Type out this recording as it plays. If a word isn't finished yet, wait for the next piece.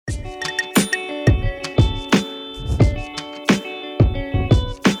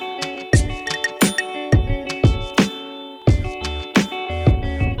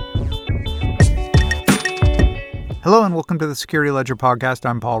Welcome to the Security Ledger podcast.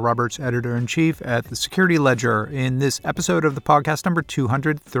 I'm Paul Roberts, editor-in-chief at the Security Ledger. In this episode of the podcast, number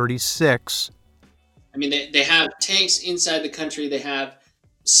 236. I mean, they have tanks inside the country. They have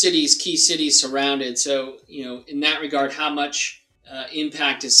cities, key cities surrounded. So, in that regard, how much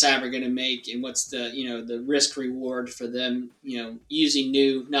impact is cyber going to make, and what's the risk reward for them, using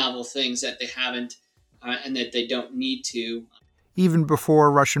new novel things that they haven't and that they don't need to. Even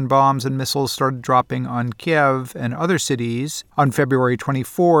before Russian bombs and missiles started dropping on Kiev and other cities, on February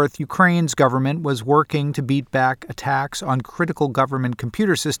 24th, Ukraine's government was working to beat back attacks on critical government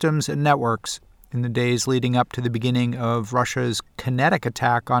computer systems and networks. In the days leading up to the beginning of Russia's kinetic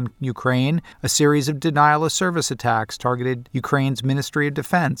attack on Ukraine, a series of denial-of-service attacks targeted Ukraine's Ministry of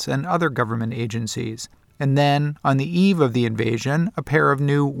Defense and other government agencies. And then, on the eve of the invasion, a pair of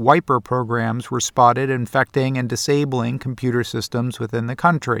new wiper programs were spotted infecting and disabling computer systems within the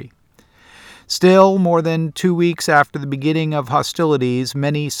country. Still, more than 2 weeks after the beginning of hostilities,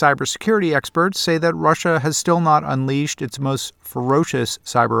 many cybersecurity experts say that Russia has still not unleashed its most ferocious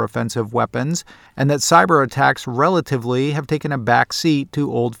cyber offensive weapons, and that cyber attacks relatively have taken a back seat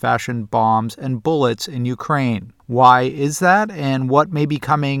to old-fashioned bombs and bullets in Ukraine. Why is that, and what may be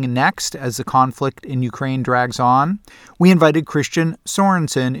coming next as the conflict in Ukraine drags on? We invited Christian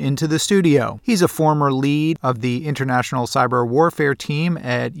Sorensen into the studio. He's a former lead of the International Cyber Warfare Team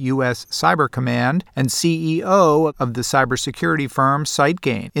at U.S. Cyber Command and CEO of the cybersecurity firm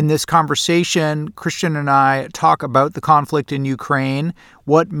SiteGain. In this conversation, Christian and I talk about the conflict in Ukraine,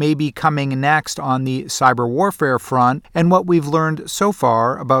 what may be coming next on the cyber warfare front, and what we've learned so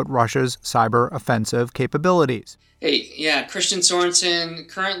far about Russia's cyber offensive capabilities. Hey, yeah, Christian Sorensen,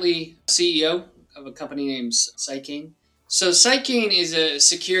 currently CEO of a company named SiteGain. So SiteGain is a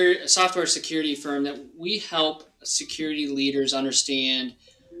software security firm that we help security leaders understand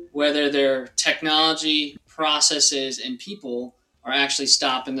whether their technology, processes, and people are actually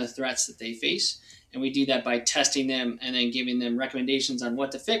stopping the threats that they face. And we do that by testing them and then giving them recommendations on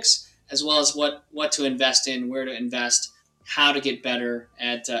what to fix, as well as what to invest in, where to invest, how to get better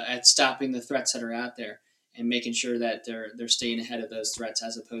at stopping the threats that are out there, and making sure that they're staying ahead of those threats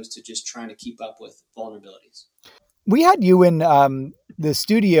as opposed to just trying to keep up with vulnerabilities. We had you in the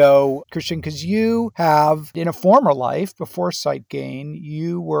studio, Christian, because you have, in a former life before SiteGain,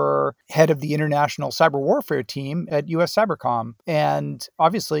 you were head of the International Cyber Warfare Team at U.S. Cybercom, and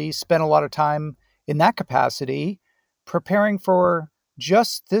obviously spent a lot of time in that capacity preparing for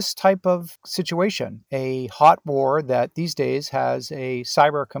just this type of situation, a hot war that these days has a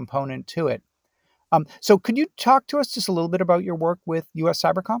cyber component to it. So could you talk to us just a little bit about your work with U.S.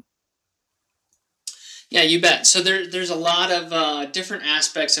 Cybercom? Yeah, you bet. So there's a lot of different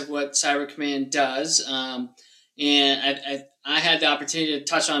aspects of what Cyber Command does, and I had the opportunity to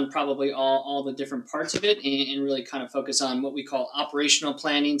touch on probably all the different parts of it and really kind of focus on what we call operational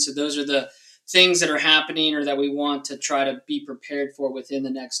planning. So those are the things that are happening or that we want to try to be prepared for within the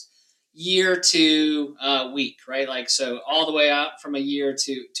next year to week, right? Like, so all the way out from a year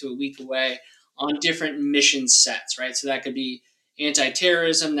to a week away on different mission sets, right? So that could be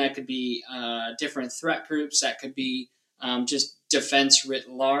anti-terrorism, that could be different threat groups, that could be just defense writ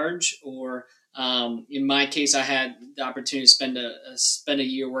large, or in my case, I had the opportunity to spend a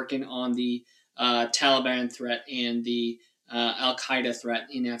year working on the Taliban threat and the Al-Qaeda threat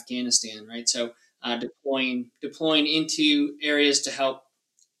in Afghanistan, right? So deploying into areas to help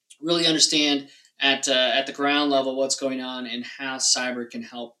really understand at the ground level what's going on and how cyber can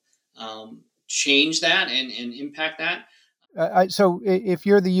help change that and impact that. So if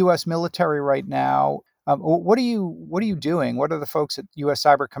you're the U.S. military right now, what are you doing? What are the folks at U.S.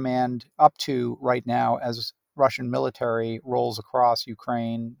 Cyber Command up to right now as Russian military rolls across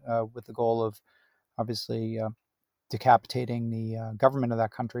Ukraine with the goal of obviously decapitating the government of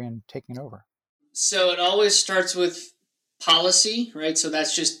that country and taking it over? So it always starts with policy, right? So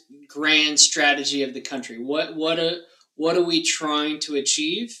that's just grand strategy of the country. What are we trying to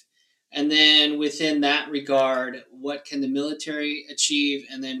achieve? And then within that regard, what can the military achieve?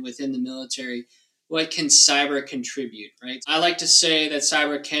 And then within the military, what can cyber contribute, right? I like to say that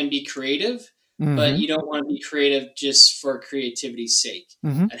cyber can be creative, but you don't want to be creative just for creativity's sake.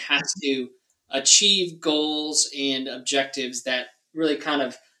 It has to achieve goals and objectives that really kind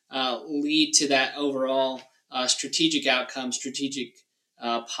of lead to that overall strategic outcome, strategic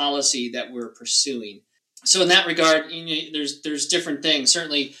policy that we're pursuing. So in that regard, there's different things.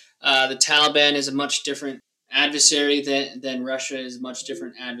 Certainly, the Taliban is a much different adversary than Russia is a much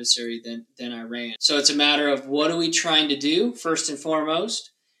different adversary than Iran. So it's a matter of what are we trying to do first and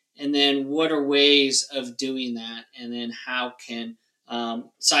foremost, and then what are ways of doing that, and then how can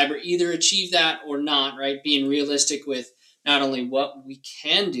cyber either achieve that or not, right? Being realistic with not only what we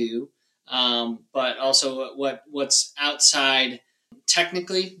can do, but also what's outside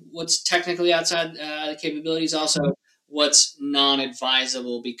what's technically outside the capabilities, also what's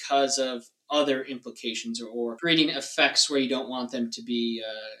non-advisable because of other implications, or creating effects where you don't want them to be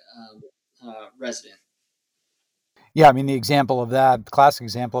resident. Yeah, I mean, the example of that, the classic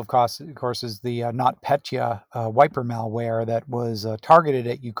example, of course, is the NotPetya wiper malware that was targeted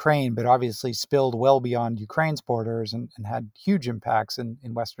at Ukraine, but obviously spilled well beyond Ukraine's borders and had huge impacts in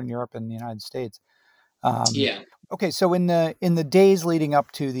Western Europe and the United States. Um, Yeah. okay, so in the days leading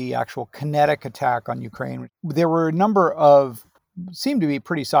up to the actual kinetic attack on Ukraine, there were a number of seemed to be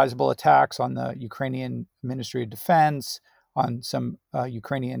pretty sizable attacks on the Ukrainian Ministry of Defense, on some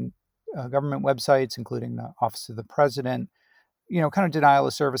Ukrainian government websites, including the Office of the President. Kind of denial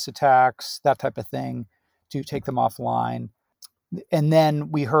of service attacks, that type of thing, to take them offline. And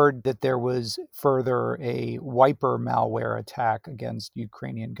then we heard that there was further a wiper malware attack against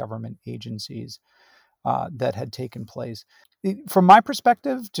Ukrainian government agencies that had taken place. From my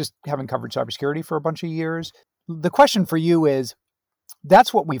perspective, just having covered cybersecurity for a bunch of years, the question for you is,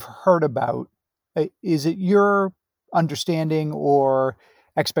 that's what we've heard about. Is it your understanding or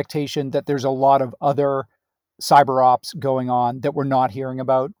expectation that there's a lot of other cyber ops going on that we're not hearing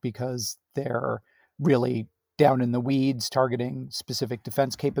about because they're really down in the weeds targeting specific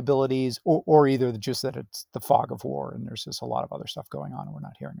defense capabilities, or either just that it's the fog of war and there's just a lot of other stuff going on and we're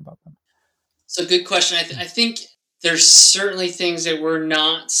not hearing about them? So good question. I think there's certainly things that we're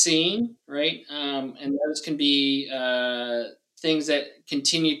not seeing, right? And those can be things that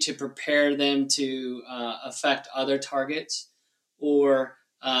continue to prepare them to affect other targets, or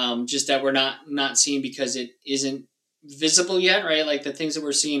just that we're not seeing because it isn't visible yet, right? Like the things that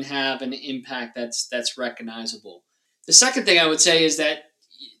we're seeing have an impact that's recognizable. The second thing I would say is that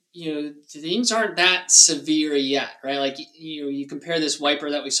things aren't that severe yet, right? Like you compare this wiper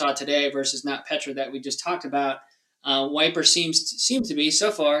that we saw today versus not Petra that we just talked about. Wiper seems to be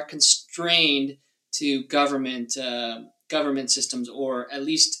so far constrained to government systems, or at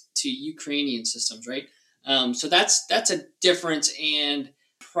least to Ukrainian systems, right? So that's a difference, and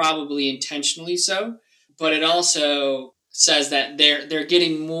probably intentionally so. But it also says that they're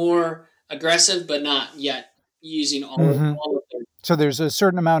getting more aggressive, but not yet using Mm-hmm. all of their. So there's a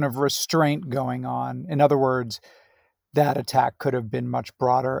certain amount of restraint going on. In other words, that attack could have been much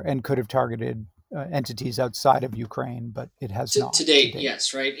broader and could have targeted entities outside of Ukraine, but it has To not to date, date.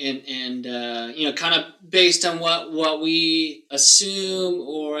 yes, right, and kind of based on what we assume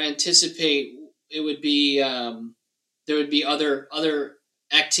or anticipate, it would be there would be other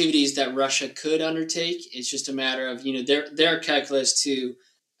activities that Russia could undertake. It's just a matter of their calculus to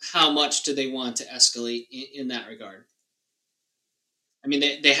how much do they want to escalate in that regard. I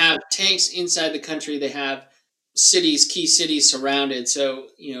mean, they have tanks inside the country. They have key cities surrounded. So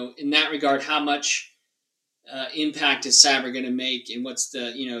in that regard, how much impact is cyber going to make, and what's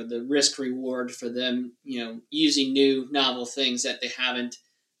the risk reward for them using new novel things that they haven't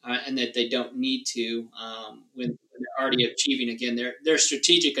and that they don't need to, when they're already achieving again their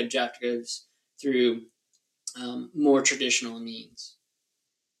strategic objectives through more traditional means.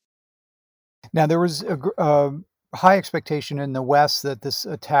 Now, there was a high expectation in the West that this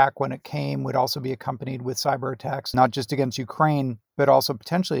attack, when it came, would also be accompanied with cyber attacks, not just against Ukraine, but also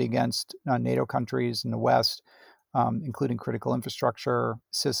potentially against NATO countries in the West, including critical infrastructure.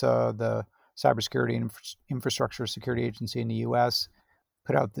 CISA, the Cybersecurity and Infrastructure Security Agency in the U.S.,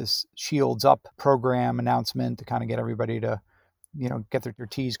 put out this Shields Up program announcement to kind of get everybody to, get their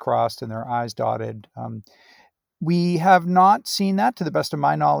T's crossed and their I's dotted. We have not seen that, to the best of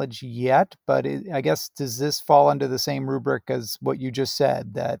my knowledge, yet, but I guess, does this fall under the same rubric as what you just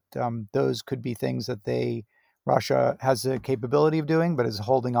said, that those could be things that Russia has the capability of doing, but is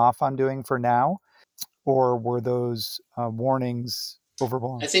holding off on doing for now? Or were those warnings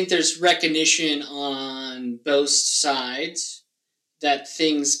overblown? I think there's recognition on both sides that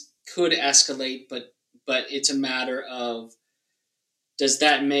things could escalate, but it's a matter of, does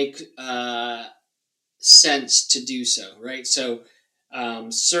that make sense to do so, right? So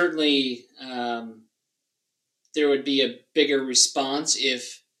certainly there would be a bigger response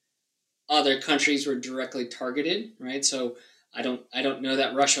if other countries were directly targeted, right? So I don't know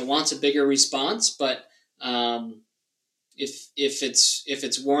that Russia wants a bigger response, but if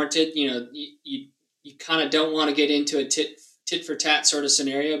it's warranted, you kind of don't want to get into a tit for tat sort of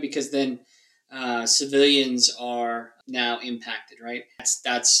scenario, because then civilians are now impacted, right?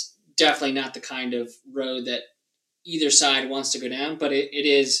 That's definitely not the kind of road that either side wants to go down, but it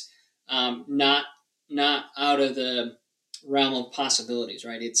is not out of the realm of possibilities,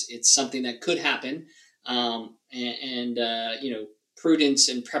 right? It's something that could happen, and prudence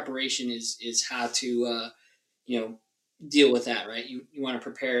and preparation is how to you know deal with that, right? You want to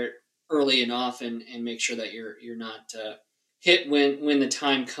prepare early and often, and make sure that you're not hit when the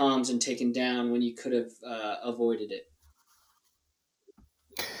time comes and taken down when you could have avoided it.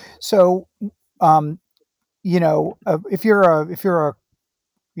 So, um, if you're a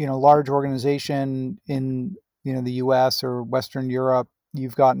large organization in the U.S. or Western Europe,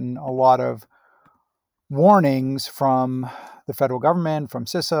 you've gotten a lot of warnings from the federal government, from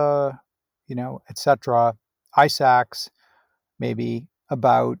CISA, etc., ISACs, maybe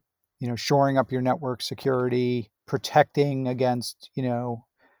about shoring up your network security, protecting against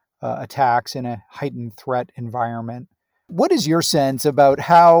attacks in a heightened threat environment. What is your sense about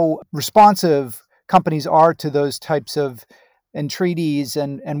how responsive companies are to those types of entreaties,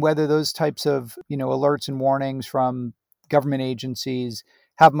 and whether those types of alerts and warnings from government agencies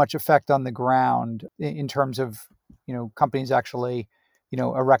have much effect on the ground in terms of companies actually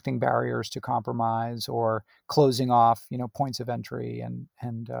erecting barriers to compromise or closing off points of entry and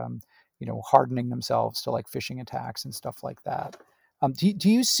hardening themselves to like phishing attacks and stuff like that. Do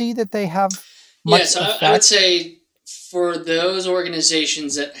you see that they have Yeah, much so I would effect? say for those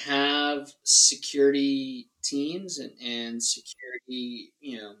organizations that have security teams and security,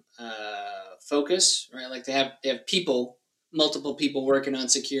 focus, right? Like they have people, multiple people working on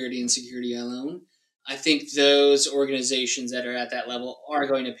security and security alone. I think those organizations that are at that level are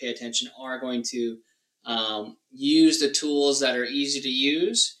going to pay attention, are going to use the tools that are easy to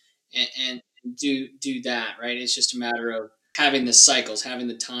use, and do that, right? It's just a matter of having the cycles, having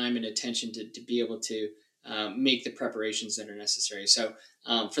the time and attention to be able to make the preparations that are necessary. So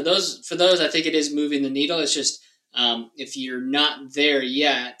for those, I think it is moving the needle. It's just if you're not there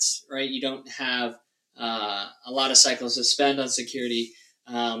yet, right? You don't have a lot of cycles to spend on security.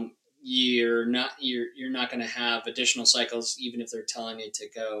 You're not going to have additional cycles, even if they're telling you to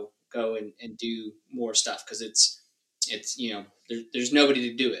go and do more stuff, because it's there's nobody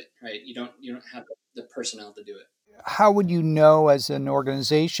to do it, right? You don't have the personnel to do it. How would you know as an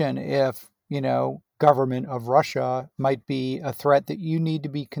organization if government of Russia might be a threat that you need to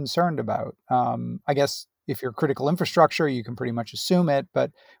be concerned about? I guess if you're critical infrastructure, you can pretty much assume it,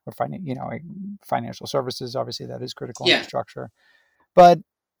 but or financial services, obviously that is critical Yeah, infrastructure. But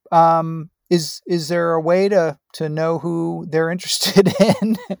is there a way to know who they're interested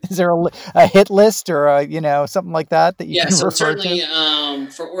in? Is there a hit list or something like that you yeah. can So refer to?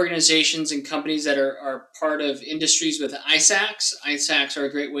 certainly, for organizations and companies that are part of industries with ISACs are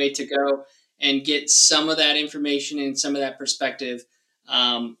a great way to go and get some of that information and some of that perspective.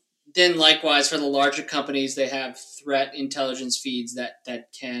 Um, then, likewise, for the larger companies, they have threat intelligence feeds that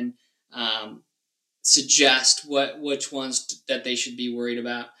can um, suggest which ones that they should be worried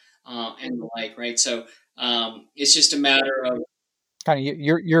about, and the like. Right. So it's just a matter of, Kind of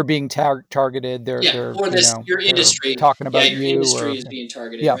you're being targeted. They're yeah, they're or you this know your they're industry. talking Yeah, about your you industry or is being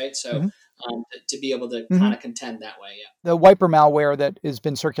targeted, yeah. right? So hmm to be able to hmm kind of contend that way, yeah. The wiper malware that has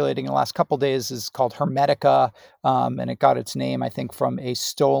been circulating in the last couple of days is called Hermetica, and it got its name, I think, from a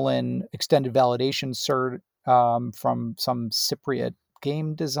stolen extended validation cert from some Cypriot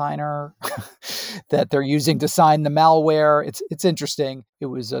game designer that they're using to sign the malware. It's interesting. It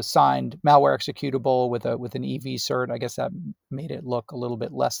was a signed malware executable with an EV cert. I guess that made it look a little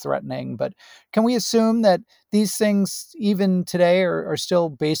bit less threatening. But can we assume that these things, even today, are still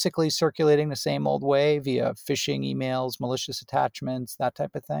basically circulating the same old way via phishing emails, malicious attachments, that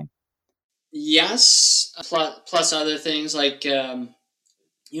type of thing? Yes, plus other things like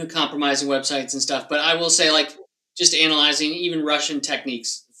compromising websites and stuff. But I will say, like, just analyzing even Russian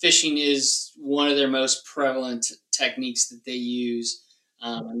techniques, phishing is one of their most prevalent techniques that they use.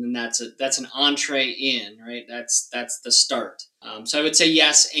 And then that's an entree in, right? That's the start. So I would say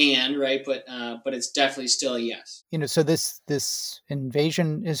yes, and right, but it's definitely still a yes. So this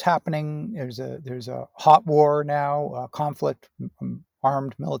invasion is happening. There's a hot war now, conflict,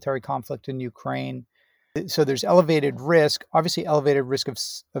 armed military conflict in Ukraine. So there's elevated risk, obviously elevated risk of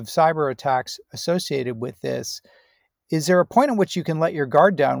cyber attacks associated with this. Is there a point at which you can let your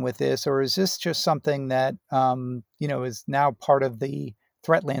guard down with this, or is this just something that is now part of the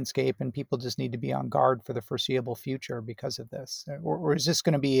threat landscape, and people just need to be on guard for the foreseeable future because of this, or is this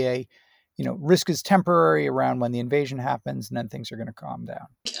going to be a risk is temporary around when the invasion happens, and then things are going to calm down?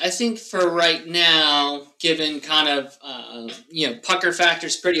 I think for right now, given kind of pucker factor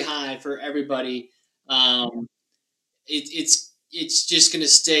is pretty high for everybody. Um, it's just going to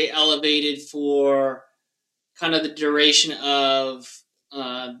stay elevated for kind of the duration of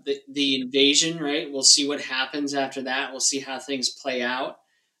the invasion, right? We'll see what happens after that. We'll see how things play out.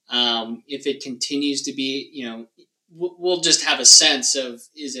 If it continues to be, we'll just have a sense of,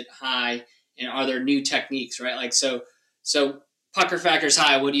 is it high, and are there new techniques, right? Like so pucker factor's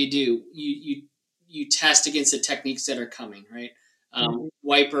high. What do? You test against the techniques that are coming, right?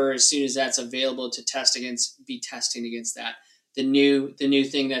 Wiper, as soon as that's available to test against, be testing against that. The new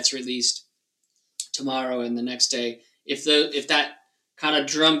thing that's released tomorrow and the next day. If that kind of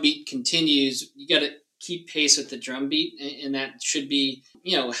drum beat continues, you got to keep pace with the drum beat, and that should be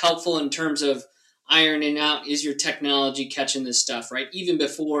helpful in terms of ironing out, is your technology catching this stuff, right? Even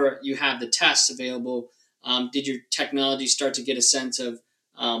before you have the tests available, did your technology start to get a sense of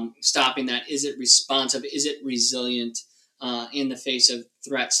stopping that? Is it responsive? Is it resilient in the face of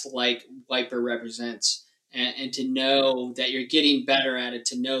threats like Viper represents? And to know that you're getting better at it,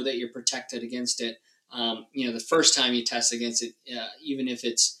 to know that you're protected against it. The first time you test against it, even if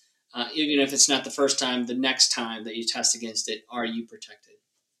it's not the first time, the next time that you test against it, are you protected?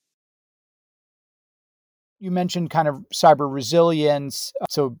 You mentioned kind of cyber resilience.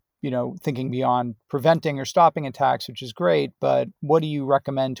 So, thinking beyond preventing or stopping attacks, which is great, but what do you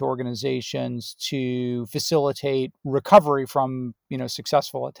recommend to organizations to facilitate recovery from,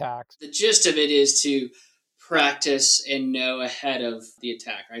 successful attacks? The gist of it is to practice and know ahead of the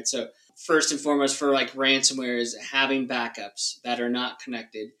attack, right? So first and foremost for like ransomware is having backups that are not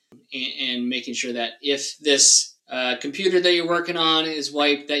connected, and making sure that if this computer that you're working on is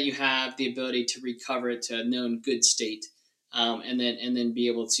wiped, that you have the ability to recover it to a known good state, and then be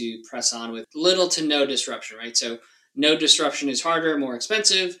able to press on with little to no disruption, right? So no disruption is harder, more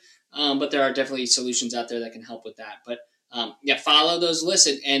expensive, but there are definitely solutions out there that can help with that. But follow those lists,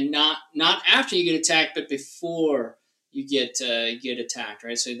 and not after you get attacked, but before you get attacked,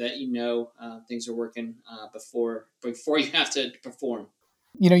 right? So that things are working before you have to perform.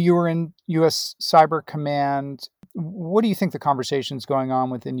 You were in U.S. Cyber Command. What do you think the conversations going on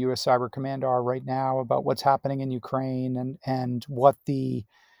within U.S. Cyber Command are right now about what's happening in Ukraine, and what the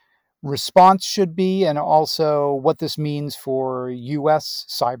response should be, and also what this means for U.S.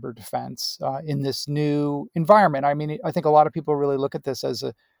 cyber defense in this new environment? I mean, I think a lot of people really look at this as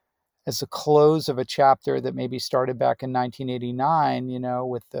a close of a chapter that maybe started back in 1989,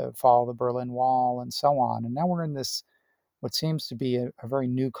 with the fall of the Berlin Wall and so on. And now we're in this, what seems to be a very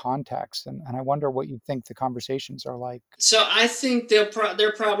new context. And I wonder what you think the conversations are like. So I think they're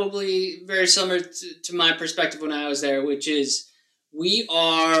probably very similar to my perspective when I was there, which is we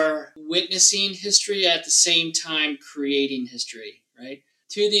are witnessing history at the same time creating history, right?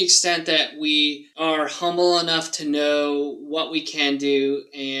 To the extent that we are humble enough to know what we can do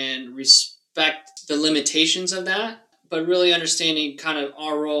and respect the limitations of that, but really understanding kind of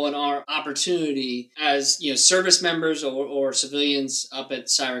our role and our opportunity as service members or civilians up at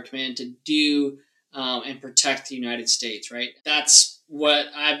Cyber Command to do and protect the United States, right? That's what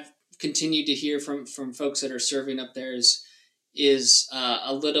I've continued to hear from folks that are serving up there is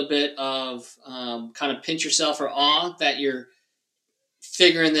a little bit of kind of pinch yourself or awe that you're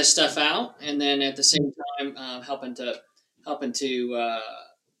figuring this stuff out, and then at the same time helping to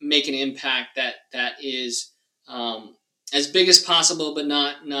make an impact that is as big as possible, but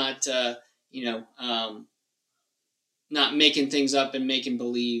not making things up and making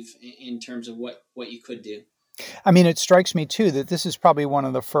believe in terms of what you could do. I mean, it strikes me too that this is probably one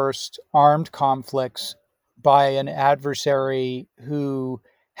of the first armed conflicts by an adversary who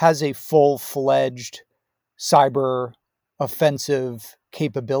has a full-fledged cyber offensive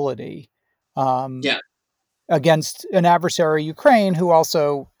capability Yeah. against an adversary, Ukraine, who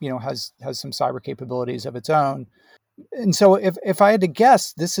also has some cyber capabilities of its own. And so if I had to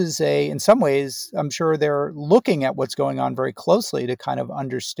guess, this is in some ways, I'm sure they're looking at what's going on very closely to kind of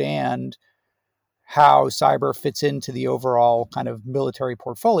understand how cyber fits into the overall kind of military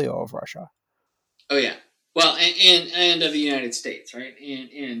portfolio of Russia. Oh yeah. Well, and of the United States, right?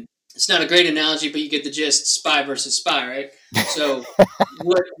 And it's not a great analogy, but you get the gist: spy versus spy, right? So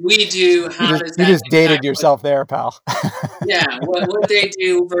what we do, how does you that just dated impact yourself there, pal. Yeah, what they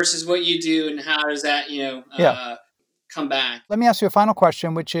do versus what you do, and how does that Yeah. come back? Let me ask you a final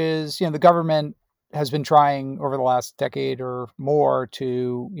question, which is, the government has been trying over the last decade or more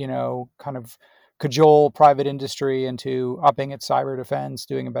to, kind of cajole private industry into upping its cyber defense,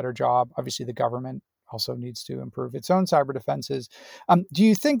 doing a better job. Obviously, the government also needs to improve its own cyber defenses. Do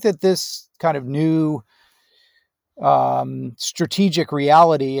you think that this kind of new strategic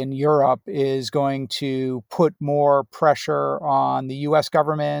reality in Europe is going to put more pressure on the US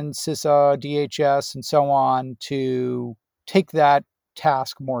government, CISA, DHS, and so on to take that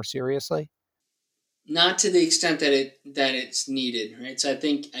task more seriously? Not to the extent that it's needed, right? So I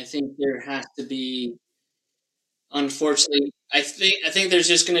think there has to be, unfortunately, I think there's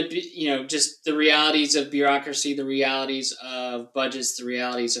just going to be, just the realities of bureaucracy, the realities of budgets, the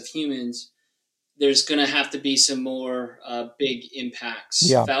realities of humans. There's going to have to be some more big impacts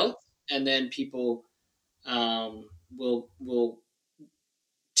Yeah. felt, and then people will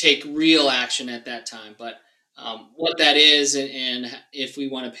take real action at that time. But what that is, and if we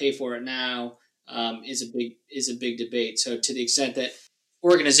want to pay for it now, is a big debate. So to the extent that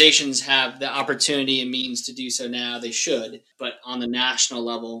organizations have the opportunity and means to do so now, they should. But on the national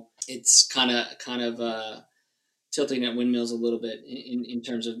level, it's kind of tilting at windmills a little bit in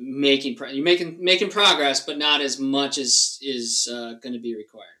terms of you're making progress, but not as much as is going to be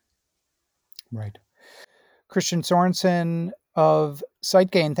required. Right. Christian Sorensen of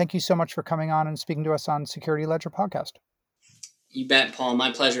SiteGain, thank you so much for coming on and speaking to us on Security Ledger Podcast. You bet, Paul.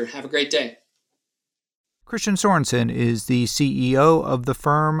 My pleasure. Have a great day. Christian Sorensen is the CEO of the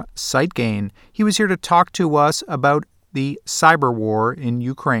firm SiteGain. He was here to talk to us about the cyber war in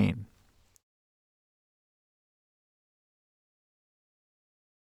Ukraine.